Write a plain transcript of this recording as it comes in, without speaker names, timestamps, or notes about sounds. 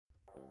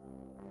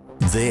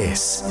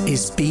This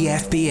is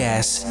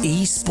BFBS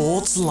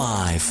Esports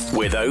Live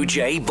with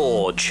OJ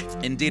Borge.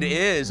 Indeed it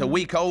is. A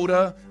week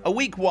older, a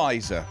week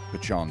wiser,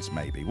 perchance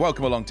maybe.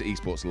 Welcome along to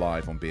Esports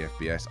Live on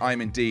BFBS. I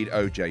am indeed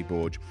OJ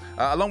Borge,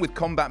 along with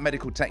combat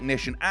medical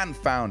technician and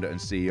founder and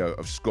CEO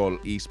of Skull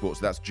Esports.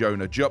 That's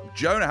Jonah Jupp.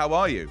 Jonah, how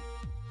are you?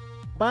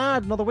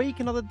 Bad. Another week,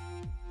 another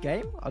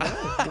game? I don't know.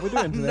 What are we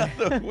doing today?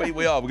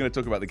 we are. We're going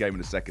to talk about the game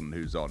in a second,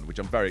 who's on, which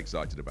I'm very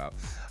excited about.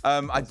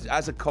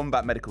 As a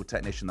combat medical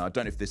technician, though, I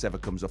don't know if this ever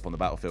comes up on the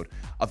battlefield.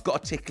 I've got a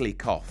tickly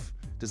cough.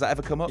 Does that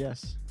ever come up?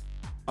 Yes.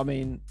 I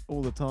mean,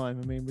 all the time.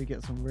 I mean, we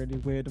get some really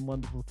weird and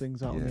wonderful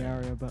things out in the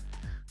area, but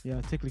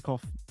yeah, tickly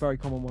cough, very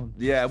common one.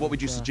 Yeah, what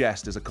would you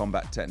suggest as a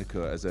combat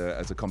technical, as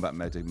a combat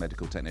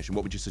medical technician?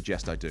 What would you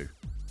suggest I do?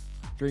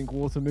 Drink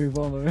water, move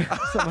on. There's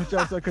so much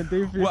else I can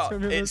do for you.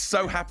 Well, it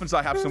so happens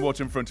I have some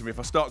water in front of me. If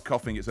I start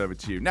coughing, it's over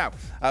to you. Now,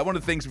 one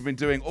of the things we've been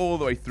doing all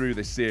the way through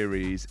this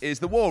series is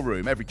the War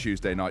Room. Every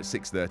Tuesday night,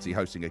 6:30,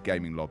 hosting a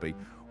gaming lobby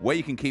where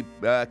you can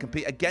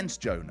compete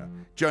against Jonah.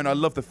 Jonah, I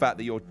love the fact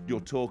that you're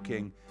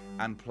talking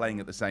and playing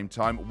at the same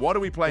time. What are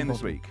we playing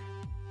this week?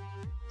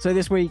 So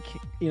this week,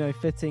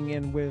 fitting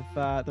in with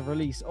the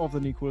release of the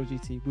new Call of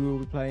Duty, we will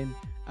be playing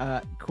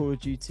Call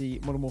of Duty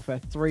Modern Warfare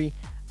 3.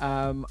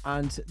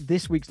 And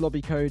this week's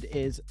lobby code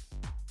is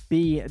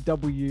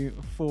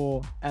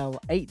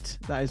BW4L8.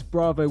 That is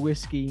Bravo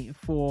Whiskey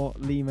 4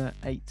 Lima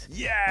 8.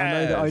 Yes! I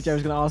know that OJ was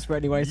going to ask for it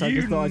anyway, so I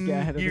just thought I'd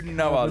get ahead of the curve. You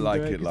know I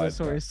like it like I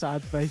saw his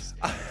sad face.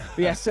 But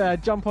yes,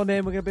 jump on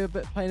in. We're going to be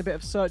playing a bit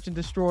of Search and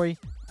Destroy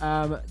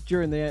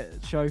during the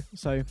show.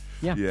 So,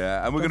 yeah.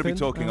 Yeah, and we're going to be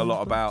talking a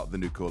lot about the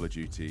new Call of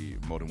Duty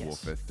Modern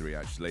Warfare 3,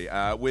 actually,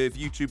 with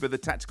YouTuber the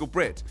Tactical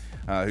Brit,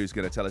 who's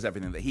going to tell us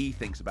everything that he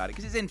thinks about it,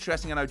 because it's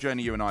interesting. I know,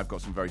 Jonah, you and I have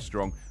got some very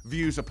strong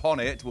views upon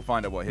it. We'll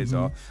find out what his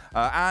are.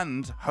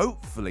 And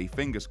hopefully,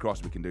 fingers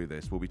crossed, we can do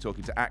this. We'll be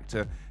talking to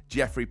actor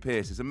Jeffrey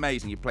Pierce. It's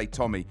amazing. He played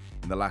Tommy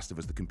in The Last of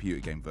Us, the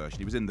computer game version.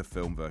 He was in the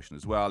film version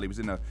as well. He was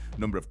in a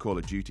number of Call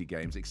of Duty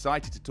games.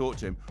 Excited to talk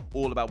to him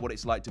all about what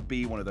it's like to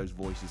be one of those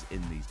voices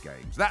in these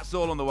games. That's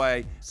all on the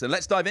way. So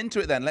let's dive into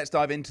it then. Let's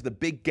dive into the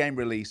big game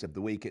release of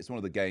the week. It's one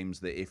of the games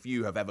that if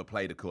you have ever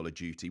played a Call of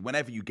Duty,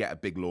 whenever you get a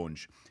big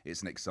launch,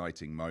 it's an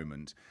exciting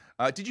moment.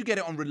 Did you get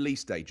it on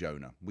release day,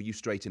 Jonah? Were you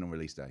straight in on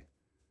release day?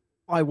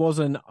 I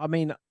wasn't. I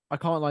mean, I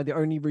can't lie. The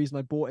only reason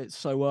I bought it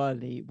so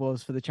early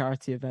was for the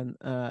charity event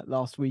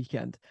last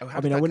weekend. Oh,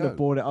 I mean, I wouldn't have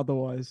bought it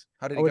otherwise.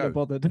 How did it I wouldn't go?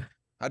 have bothered.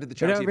 How did the It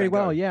charity went really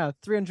event go? well, yeah.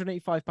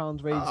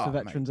 £385 raised for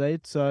Veterans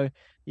Aid. So,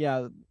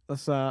 yeah,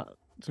 that's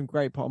some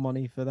great pot of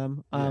money for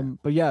them.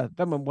 But yeah,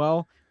 that went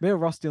well. A bit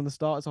rusty on the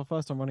start. It's our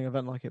first time running an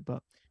event like it,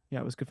 but yeah,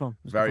 it was good fun.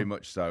 Very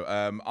much so.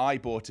 I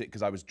bought it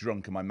because I was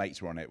drunk and my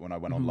mates were on it when I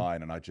went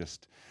online, and I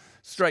just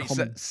straight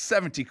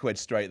 70 quid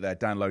straight there,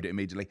 download it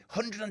immediately.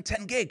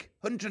 110 gig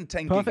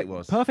it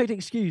was. Perfect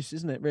excuse,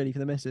 isn't it, really, for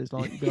the missus?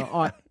 Like, be like,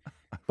 all right,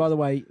 by the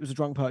way, it was a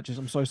drunk purchase.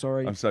 I'm so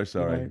sorry. I'm so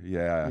sorry.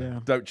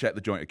 Yeah. Don't check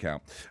the joint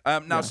account.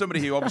 Now,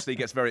 somebody who obviously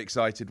gets very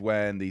excited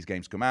when these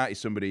games come out is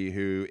somebody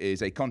who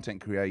is a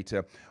content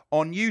creator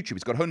on YouTube.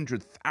 He's got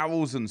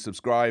 100,000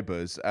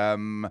 subscribers. I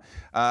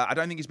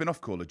don't think he's been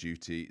off Call of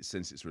Duty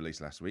since its release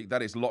last week.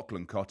 That is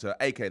Lachlan Cotter,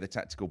 aka the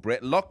Tactical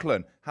Brit.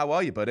 Lachlan, how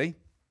are you, buddy?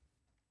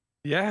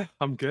 Yeah,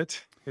 I'm good.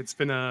 It's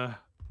been a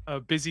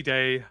busy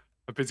day,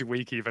 a busy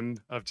week even,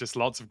 of just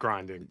lots of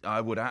grinding.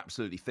 I would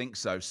absolutely think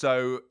so.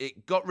 So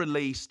it got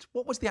released.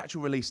 What was the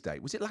actual release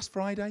date? Was it last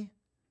Friday?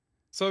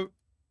 So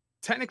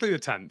technically the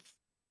 10th,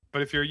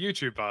 but if you're a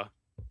YouTuber,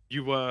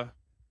 you were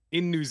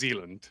in New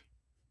Zealand,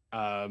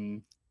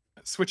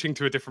 switching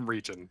to a different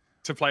region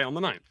to play on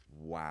the 9th.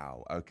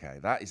 Wow. Okay,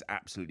 that is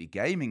absolutely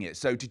gaming it.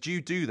 So did you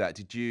do that?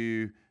 Did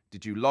you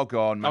log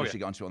on, manage to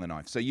get onto it on the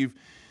 9th?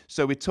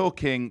 So we're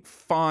talking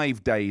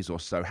 5 days or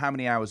so. How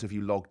many hours have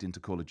you logged into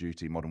Call of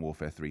Duty Modern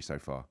Warfare 3 so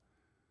far?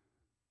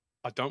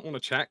 I don't want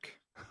to check.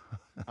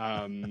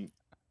 I'm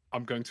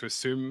going to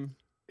assume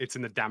it's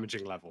in the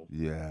damaging level.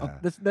 Yeah.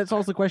 Let's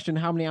ask the question,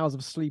 how many hours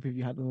of sleep have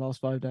you had in the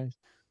last 5 days?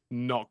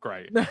 Not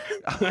great.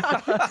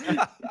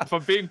 If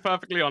I'm being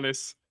perfectly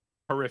honest,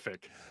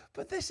 horrific.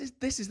 But this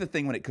is the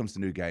thing when it comes to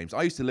new games.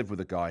 I used to live with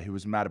a guy who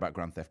was mad about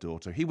Grand Theft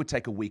Auto. He would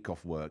take a week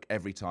off work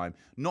every time,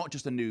 not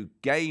just a new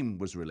game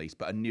was released,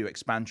 but a new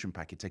expansion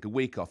pack. He'd take a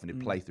week off and he'd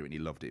play through it, and he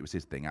loved it. It was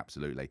his thing,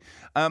 absolutely.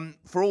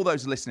 For all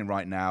those listening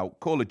right now,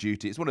 Call of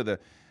Duty, it's one of the,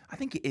 I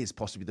think it is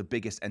possibly the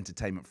biggest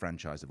entertainment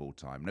franchise of all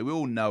time. Now, we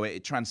all know it.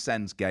 It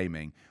transcends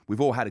gaming.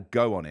 We've all had a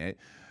go on it.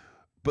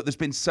 But there's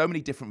been so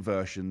many different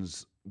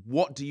versions.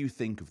 What do you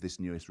think of this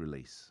newest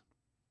release?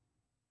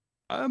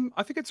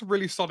 I think it's a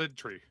really solid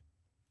entry.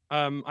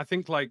 I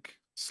think like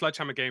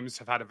Sledgehammer Games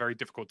have had a very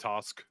difficult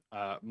task.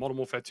 Modern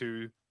Warfare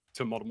 2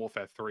 to Modern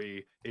Warfare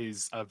 3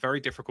 is a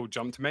very difficult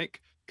jump to make,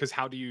 because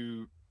how do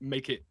you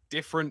make it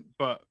different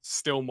but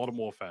still Modern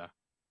Warfare?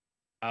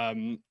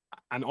 And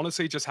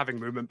honestly, just having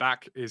movement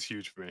back is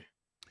huge for me.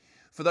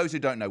 For those who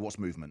don't know, what's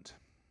movement?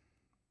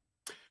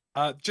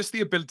 Just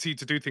the ability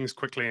to do things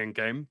quickly in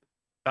game.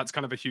 That's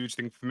kind of a huge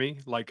thing for me.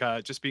 Like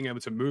just being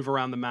able to move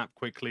around the map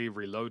quickly,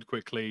 reload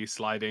quickly,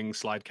 sliding,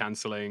 slide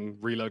canceling,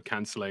 reload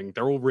canceling.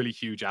 They're all really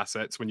huge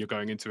assets when you're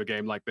going into a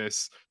game like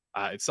this.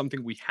 It's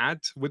something we had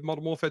with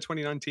Modern Warfare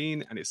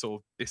 2019, and it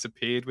sort of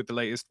disappeared with the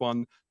latest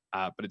one.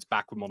 But it's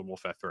back with Modern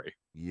Warfare 3.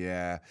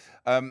 Yeah.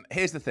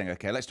 Here's the thing.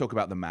 Okay, let's talk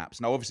about the maps.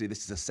 Now, obviously,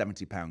 this is a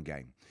 £70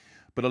 game.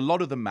 But a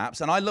lot of the maps,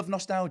 and I love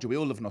nostalgia. We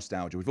all love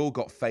nostalgia. We've all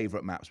got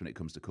favourite maps when it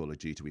comes to Call of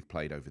Duty we've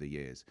played over the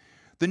years.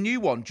 The new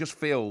one just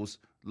feels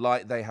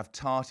like they have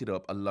tarted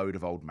up a load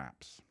of old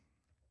maps.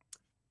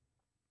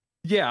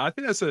 Yeah, I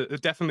think that's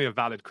definitely a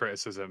valid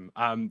criticism.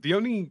 The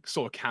only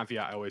sort of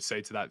caveat I always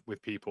say to that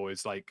with people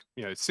is like,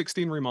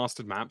 16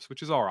 remastered maps,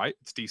 which is all right.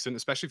 It's decent,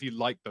 especially if you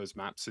like those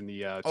maps in the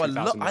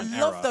 2009 I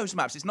love those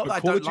maps. It's not that I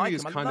don't like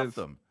them. I love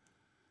them.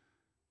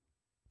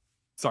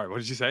 Sorry, what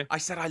did you say? I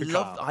said I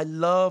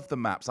love the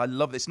maps. I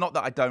love. It's not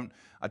that I don't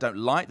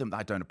like them, that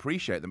I don't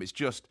appreciate them. It's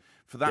just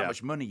for that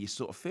much money, you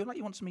sort of feel like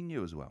you want something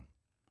new as well.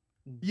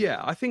 Yeah,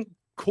 I think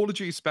Call of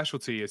Duty's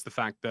specialty is the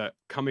fact that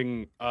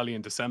coming early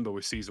in December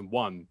with Season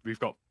 1, we've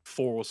got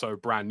 4 or so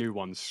brand new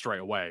ones straight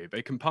away.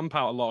 They can pump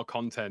out a lot of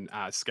content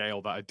at a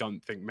scale that I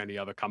don't think many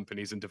other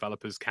companies and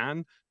developers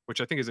can,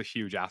 which I think is a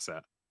huge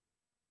asset.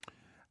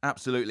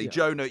 Absolutely. Yeah.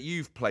 Jonah,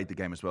 you've played the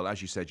game as well.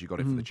 As you said, you got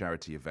it for the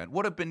charity event.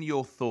 What have been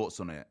your thoughts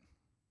on it?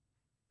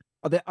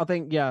 I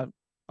think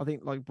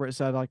like Brit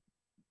said, like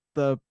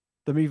the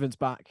movement's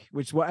back,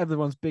 which is what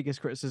everyone's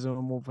biggest criticism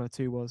on Warfare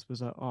 2 was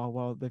like, oh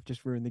well, they've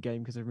just ruined the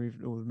game because they've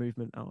removed all the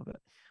movement out of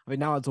it. I mean,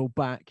 now it's all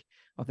back.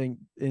 I think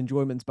the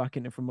enjoyment's back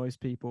in it from most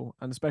people,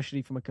 and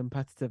especially from a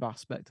competitive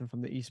aspect and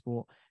from the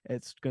esport,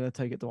 it's going to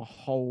take it to a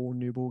whole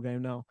new ball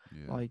game now.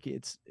 Yeah. Like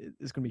it's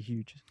going to be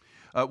huge.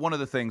 One of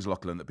the things,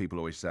 Lachlan, that people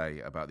always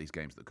say about these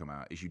games that come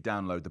out is you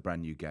download the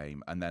brand new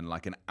game, and then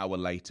like an hour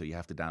later, you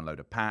have to download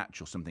a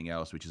patch or something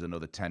else, which is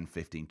another 10,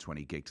 15,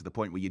 20 gig, to the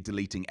point where you're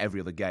deleting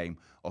every other game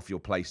off your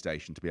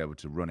PlayStation to be able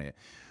to run it.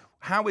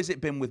 How has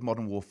it been with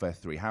Modern Warfare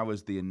 3? How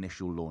has the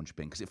initial launch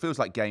been? Because it feels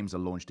like games are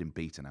launched in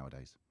beta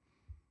nowadays.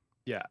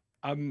 Yeah.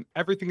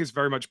 Everything is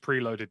very much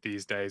preloaded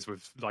these days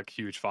with like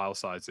huge file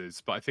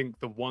sizes. But I think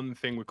the one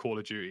thing with Call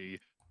of Duty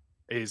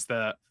is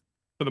that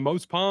for the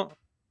most part,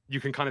 you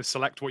can kind of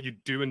select what you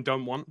do and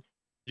don't want.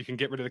 You can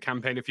get rid of the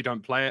campaign if you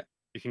don't play it.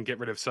 You can get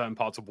rid of certain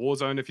parts of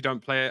Warzone if you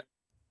don't play it.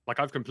 Like,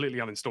 I've completely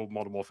uninstalled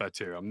Modern Warfare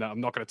 2. I'm not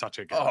going to touch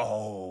it again.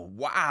 Oh,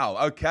 wow.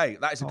 Okay,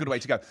 that is a good way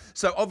to go.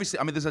 So, obviously,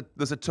 I mean,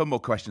 there's a ton more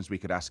questions we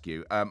could ask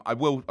you. I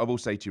will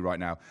say to you right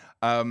now,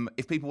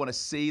 if people want to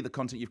see the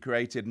content you've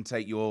created and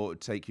take your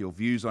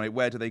views on it,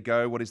 where do they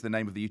go? What is the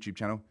name of the YouTube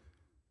channel?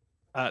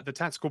 The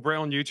Tactical Brit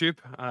on YouTube,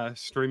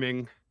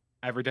 streaming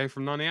every day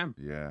from 9 a.m.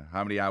 Yeah.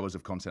 How many hours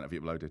of content have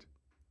you uploaded?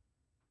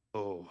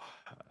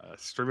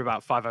 Stream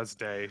about 5 hours a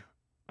day.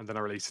 And then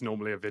I release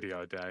normally a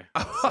video a day.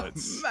 So mate,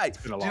 it's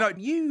been a lot. Do you know,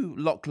 you,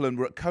 Lachlan,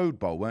 were at Code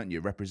Bowl, weren't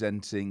you,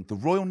 representing the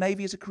Royal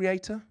Navy as a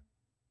creator?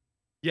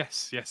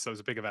 Yes, that was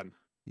a big event.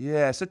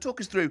 Yeah, so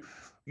talk us through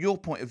your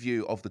point of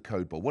view of the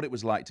Code Bowl, what it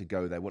was like to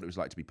go there, what it was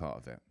like to be part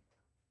of it.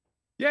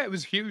 Yeah, it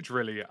was huge,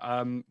 really.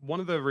 One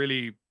of the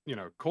really,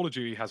 Call of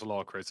Duty has a lot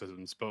of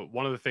criticisms, but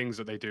one of the things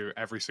that they do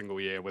every single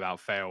year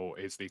without fail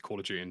is the Call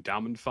of Duty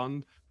Endowment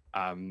Fund,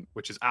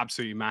 which is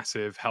absolutely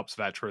massive, helps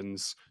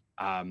veterans.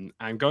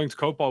 And going to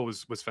Code Bowl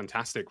was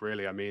fantastic,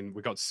 really. I mean,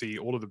 we got to see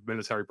all of the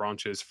military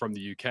branches from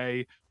the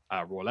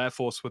UK. Royal Air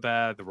Force were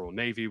there, the Royal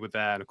Navy were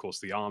there, and of course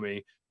the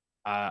Army.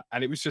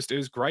 And it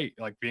was great,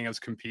 like being able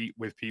to compete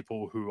with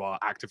people who are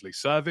actively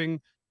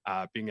serving,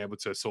 being able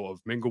to sort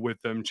of mingle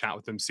with them, chat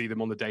with them, see them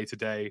on the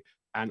day-to-day,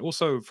 and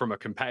also from a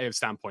competitive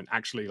standpoint,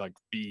 actually like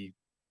be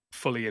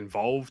fully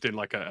involved in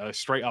like a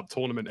straight-up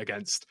tournament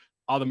against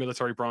other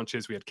military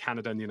branches. We had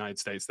Canada and the United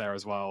States there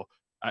as well.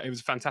 It was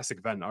a fantastic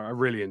event. I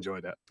really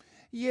enjoyed it.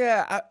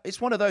 Yeah, it's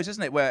one of those,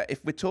 isn't it, where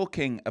if we're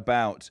talking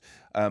about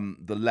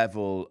the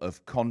level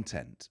of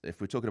content,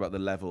 if we're talking about the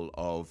level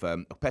of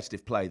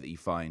competitive play that you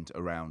find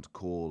around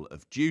Call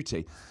of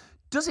Duty,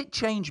 does it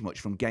change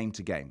much from game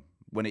to game?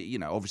 When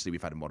it, obviously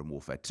we've had a Modern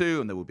Warfare 2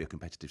 and there will be a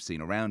competitive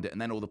scene around it,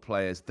 and then all the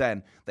players,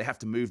 then they have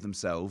to move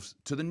themselves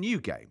to the new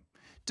game.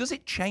 Does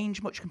it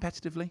change much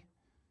competitively?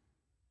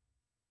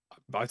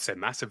 I'd say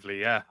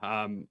massively, yeah.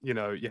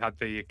 You had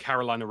the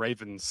Carolina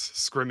Ravens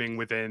scrimming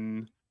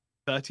within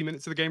 30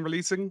 minutes of the game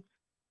releasing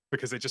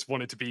because they just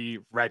wanted to be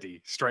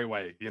ready straight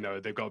away.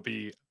 They've got to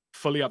be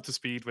fully up to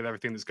speed with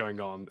everything that's going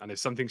on. And if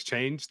something's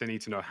changed, they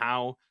need to know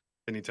how.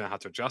 They need to know how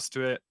to adjust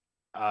to it.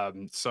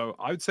 So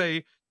I would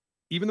say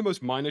even the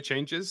most minor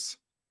changes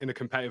in a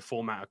competitive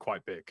format are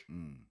quite big.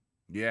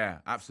 Yeah,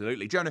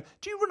 absolutely. Jonah,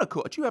 do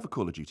you have a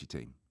Call of Duty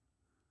team?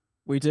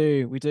 We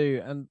do.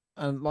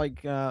 And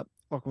like Lachlan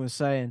was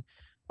saying,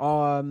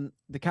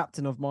 the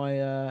captain of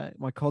my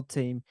my COD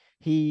team,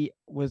 he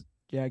was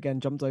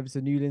jumped over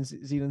to New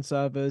Zealand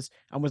servers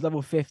and was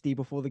level 50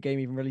 before the game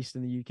even released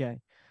in the UK.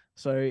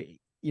 So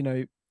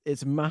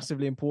it's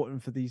massively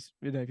important for these,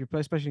 if you're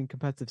especially in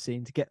competitive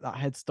scene, to get that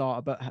head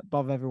start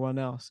above everyone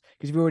else,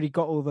 because you've already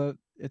got all the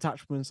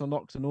attachments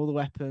unlocked and all the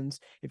weapons,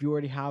 if you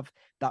already have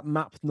that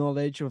map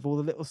knowledge of all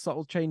the little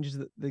subtle changes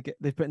that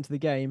they've put into the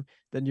game,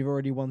 then you've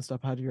already one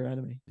step ahead of your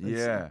enemy.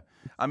 Yeah.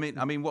 I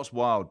mean, what's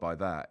wild by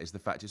that is the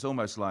fact it's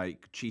almost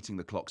like cheating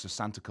the clock so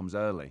Santa comes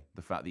early,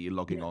 the fact that you're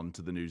logging on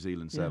to the New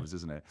Zealand servers,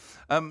 isn't it?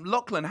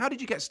 Lachlan, how did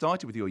you get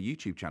started with your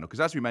YouTube channel? Because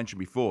as we mentioned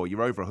before,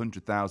 you're over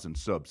 100,000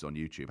 subs on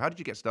YouTube. How did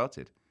you get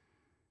started?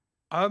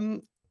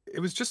 It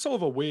was just sort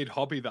of a weird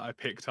hobby that I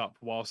picked up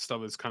whilst I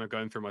was kind of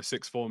going through my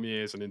sixth form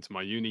years and into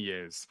my uni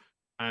years.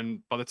 And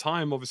by the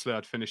time, obviously,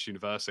 I'd finished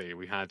university,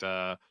 we had,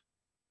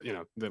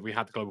 we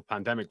had the global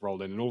pandemic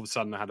roll in, and all of a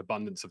sudden I had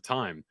abundance of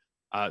time.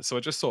 So I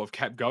just sort of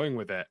kept going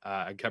with it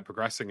and kept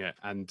progressing it.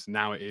 And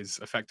now it is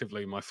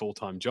effectively my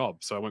full-time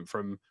job. So I went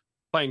from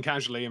playing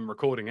casually and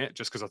recording it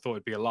just because I thought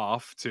it'd be a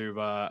laugh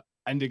to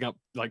ending up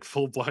like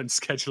full-blown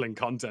scheduling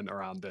content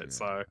around it.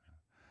 So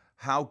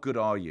how good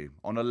are you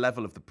on a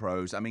level of the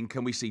pros? I mean,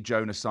 can we see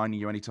Jonah signing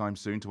you anytime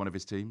soon to one of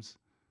his teams?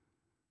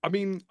 I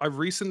mean, I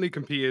recently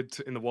competed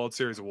in the World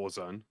Series of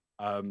Warzone,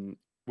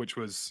 which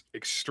was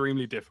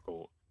extremely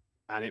difficult.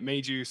 And it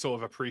made you sort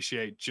of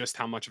appreciate just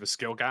how much of a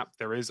skill gap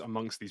there is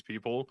amongst these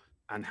people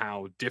and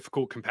how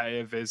difficult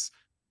competitive is.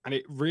 And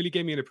it really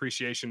gave me an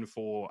appreciation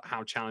for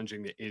how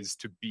challenging it is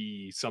to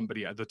be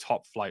somebody at the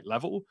top flight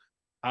level.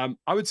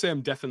 I would say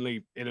I'm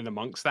definitely in and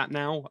amongst that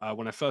now.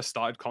 When I first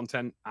started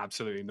content,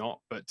 absolutely not.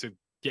 But to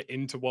get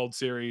into World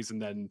Series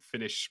and then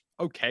finish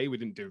okay, we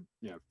didn't do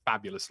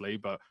fabulously,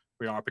 but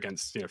we are up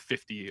against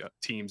 50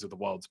 teams of the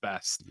world's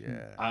best.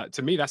 Yeah.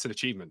 To me, that's an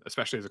achievement,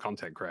 especially as a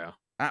content creator.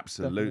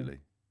 Absolutely. Definitely.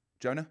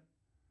 Jonah?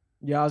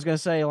 Yeah, I was going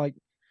to say, like,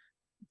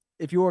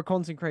 if you're a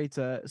content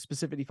creator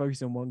specifically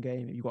focusing on one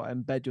game, you've got to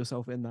embed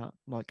yourself in that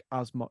like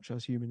as much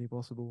as humanly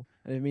possible.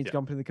 And if it means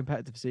jumping in the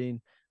competitive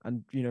scene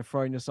and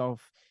throwing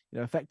yourself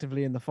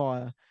effectively in the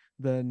fire,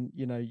 then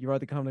you're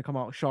either going to come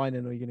out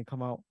shining or you're going to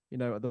come out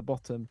at the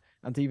bottom.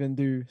 And to even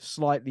do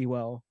slightly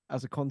well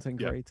as a content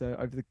creator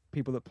over the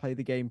people that play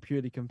the game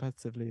purely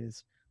competitively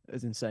is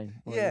insane.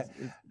 Like,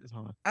 it's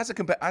hard. As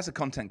a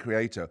content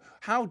creator,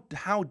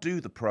 how do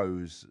the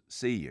pros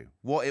see you?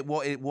 What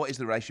is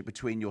the relationship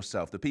between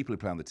yourself, the people who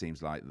play on the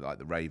teams like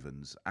the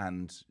Ravens,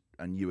 and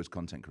you as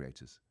content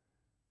creators?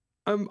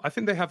 I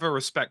think they have a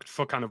respect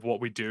for kind of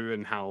what we do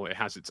and how it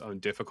has its own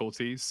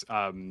difficulties.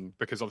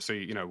 Because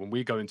obviously, when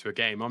we go into a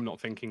game, I'm not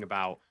thinking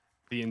about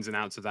the ins and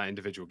outs of that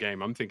individual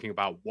game. I'm thinking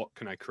about what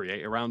can I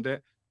create around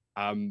it.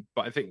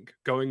 But I think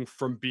going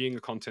from being a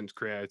content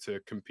creator to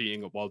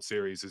competing at World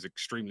Series is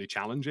extremely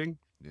challenging.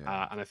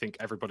 Yeah. And I think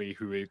everybody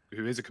who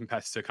is a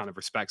competitor kind of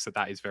respects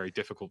that is very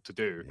difficult to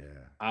do.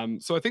 Yeah.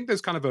 So I think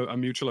there's kind of a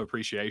mutual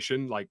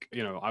appreciation. Like,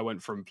 I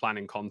went from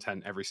planning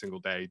content every single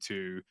day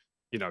to,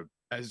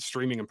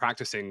 streaming and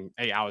practicing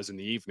 8 hours in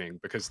the evening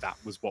because that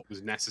was what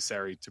was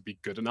necessary to be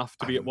good enough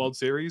to be at World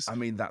Series. I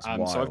mean, that's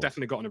wild. So I've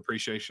definitely got an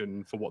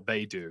appreciation for what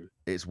they do.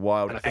 It's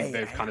wild. And I think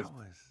they've kind of...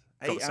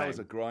 8 hours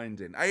of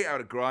grinding. 8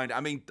 hours of grind. I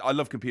mean, I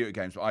love computer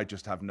games, but I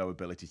just have no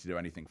ability to do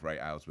anything for 8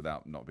 hours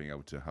without not being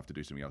able to have to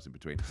do something else in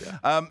between.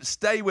 Yeah.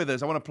 Stay with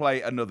us. I want to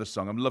play another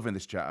song. I'm loving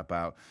this chat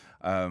about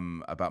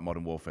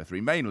Modern Warfare 3,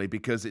 mainly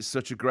because it's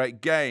such a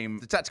great game.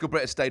 The Tactical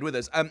Brit has stayed with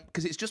us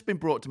because it's just been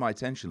brought to my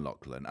attention,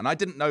 Lachlan, and I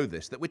didn't know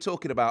this, that we're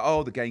talking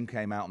about, the game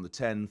came out on the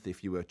 10th.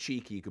 If you were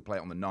cheeky, you could play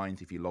it on the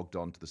 9th if you logged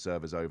on to the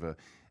servers over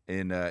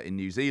in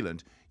New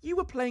Zealand. You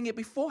were playing it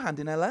beforehand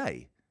in LA.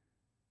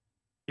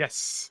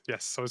 Yes.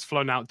 I was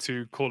flown out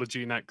to Call of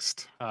Duty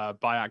Next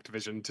by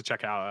Activision to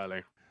check it out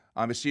early.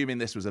 I'm assuming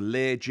this was a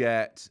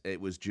Learjet.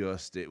 It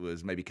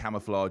was maybe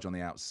camouflage on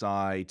the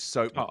outside.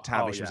 Soap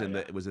McTavish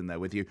was in there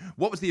with you.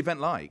 What was the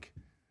event like?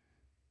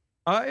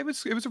 It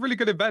was a really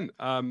good event.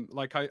 I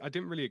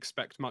didn't really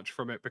expect much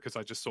from it because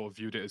I just sort of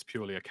viewed it as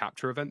purely a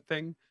capture event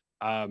thing.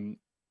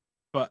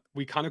 But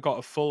we kind of got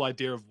a full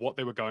idea of what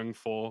they were going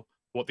for,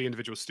 what the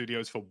individual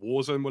studios for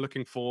Warzone were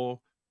looking for,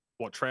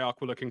 what Treyarch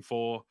were looking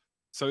for.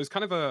 So it's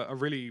kind of a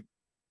really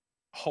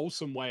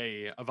wholesome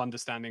way of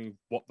understanding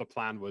what the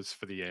plan was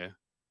for the year.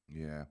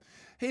 Yeah.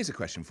 Here's a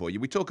question for you.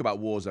 We talk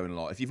about Warzone a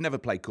lot. If you've never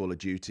played Call of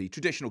Duty,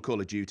 traditional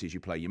Call of Duty is you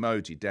play your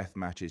modes, your death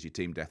matches, your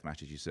team death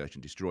matches, your search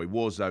and destroy.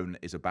 Warzone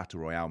is a battle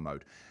royale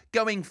mode.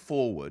 Going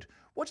forward,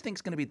 what do you think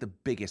is going to be the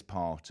biggest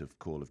part of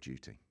Call of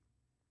Duty?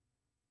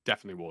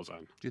 Definitely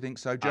Warzone. Do you think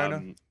so,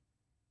 Jonah?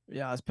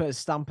 Yeah, it's put a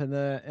stamp in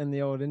the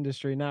old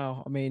industry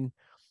now. I mean,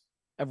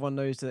 everyone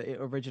knows that it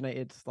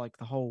originated like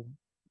the whole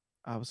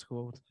what's it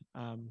called?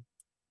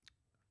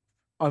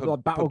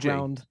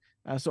 Battleground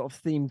sort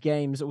of themed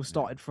games. It all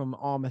started from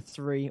Arma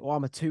 3 or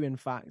Arma 2, in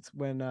fact,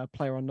 when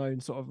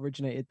PlayerUnknown sort of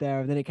originated there.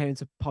 And then it came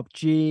into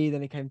PUBG,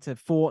 then it came to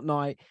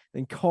Fortnite,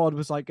 then COD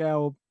was like,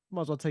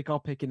 might as well take our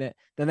pick in it.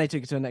 Then they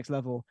took it to the next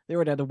level. They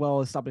already had a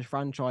well-established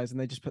franchise, and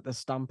they just put their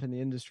stamp in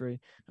the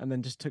industry, and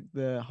then just took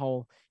the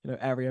whole,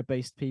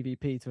 area-based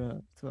PvP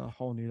to a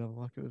whole new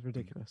level. Like, it was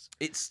ridiculous.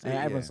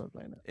 Everyone started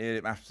playing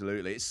it.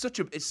 Absolutely, it's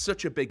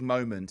such a big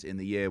moment in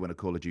the year when a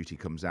Call of Duty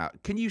comes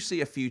out. Can you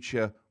see a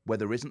future where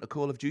there isn't a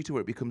Call of Duty,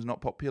 where it becomes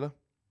not popular?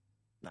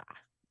 Nah,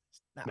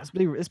 Nah, let's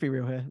be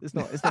real here. It's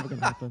never going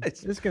to happen.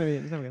 It's never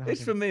going to happen.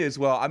 It's for me as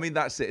well. I mean,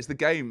 that's it. It's the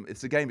game.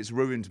 It's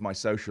ruined my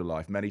social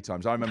life many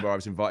times. I remember I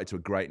was invited to a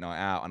great night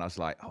out, and I was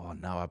like, oh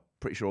no, I'm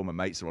pretty sure all my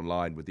mates are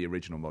online with the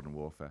original Modern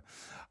Warfare.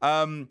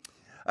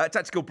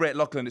 Tactical Brit,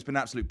 Lachlan, it's been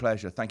an absolute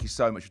pleasure. Thank you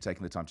so much for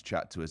taking the time to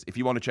chat to us. If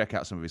you want to check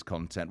out some of his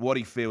content, what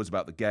he feels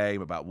about the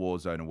game, about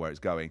Warzone and where it's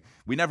going.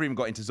 We never even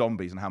got into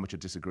zombies and how much I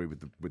disagree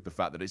with the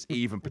fact that it's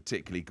even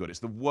particularly good. It's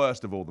the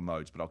worst of all the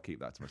modes, but I'll keep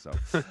that to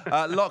myself.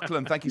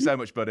 Lachlan, thank you so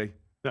much, buddy.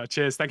 No,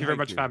 cheers. Thank you very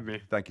much for having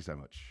me. Thank you so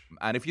much.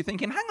 And if you're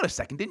thinking, hang on a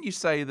second, didn't you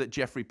say that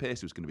Jeffrey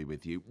Pierce was going to be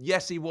with you?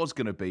 Yes, he was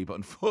going to be, but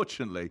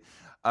unfortunately,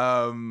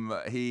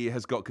 he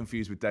has got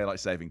confused with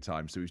daylight saving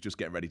time, so he's just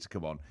getting ready to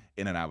come on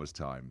in an hour's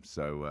time.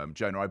 So,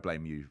 Jonah, I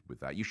blame you with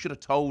that. You should have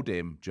told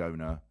him,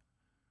 Jonah.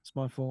 It's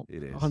my fault.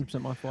 It is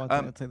 100% my fault. I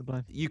think I'll take the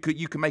blame. You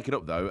can make it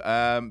up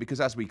though, because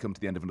as we come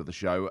to the end of another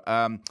show,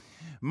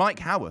 Mike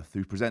Howarth,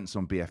 who presents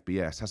on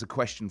BFBS, has a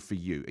question for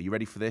you. Are you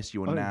ready for this?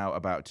 You are now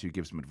about to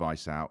give some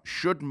advice out.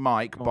 Should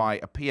Mike buy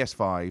a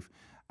PS5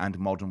 and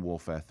Modern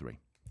Warfare 3?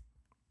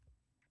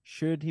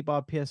 Should he buy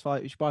a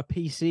PS5? He should buy a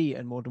PC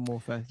and Modern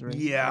Warfare 3.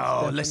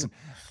 Yeah, listen.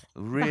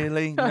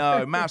 Really?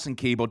 No, mouse and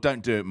keyboard.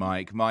 Don't do it,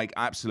 Mike. Mike,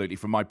 absolutely,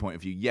 from my point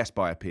of view, yes,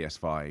 buy a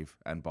PS5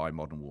 and buy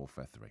Modern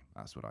Warfare 3.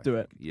 That's what I do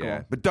think. it.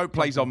 Yeah, but don't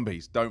play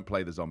zombies. Don't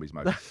play the zombies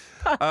mode.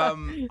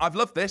 I've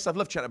loved this. I've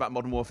loved chatting about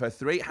Modern Warfare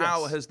 3.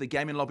 How has the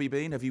gaming lobby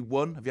been? Have you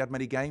won? Have you had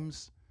many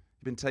games?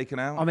 You've been taken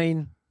out? I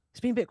mean,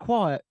 it's been a bit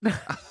quiet.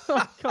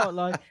 I can't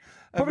lie.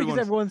 Probably because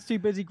everyone's too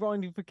busy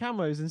grinding for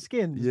camos and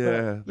skins.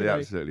 Yeah, they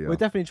absolutely are. We'll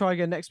definitely try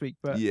again next week.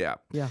 But yeah.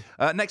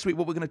 Next week,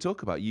 what we're going to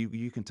talk about?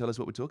 You can tell us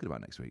what we're talking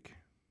about next week.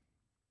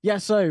 Yeah,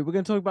 so we're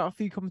going to talk about a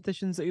few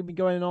competitions that will be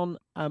going on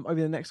over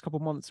the next couple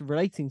of months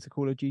relating to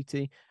Call of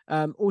Duty.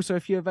 Also, a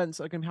few events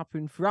that are going to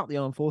happen throughout the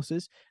armed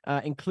forces,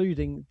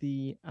 including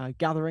the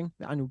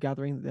annual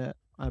gathering that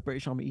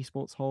British Army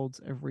Esports holds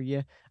every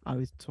year. I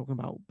was talking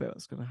about a bit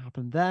that's going to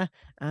happen there.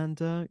 And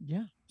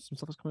some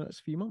stuff that's coming in the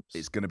next few months.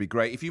 It's going to be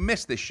great. If you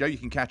missed this show, you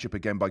can catch up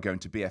again by going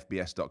to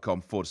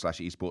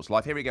bfbs.com/esports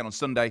live. Here again on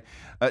Sunday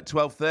at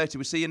 12:30.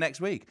 We'll see you next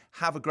week.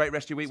 Have a great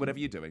rest of your week, whatever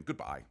you're doing.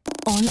 Goodbye.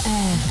 On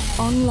air,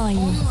 online,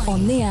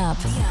 on the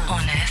app,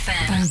 on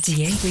FM, and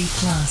DAB+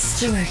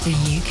 throughout the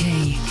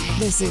UK.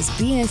 This is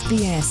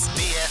BFBS.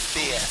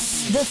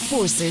 BFBS. The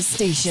Forces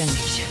Station.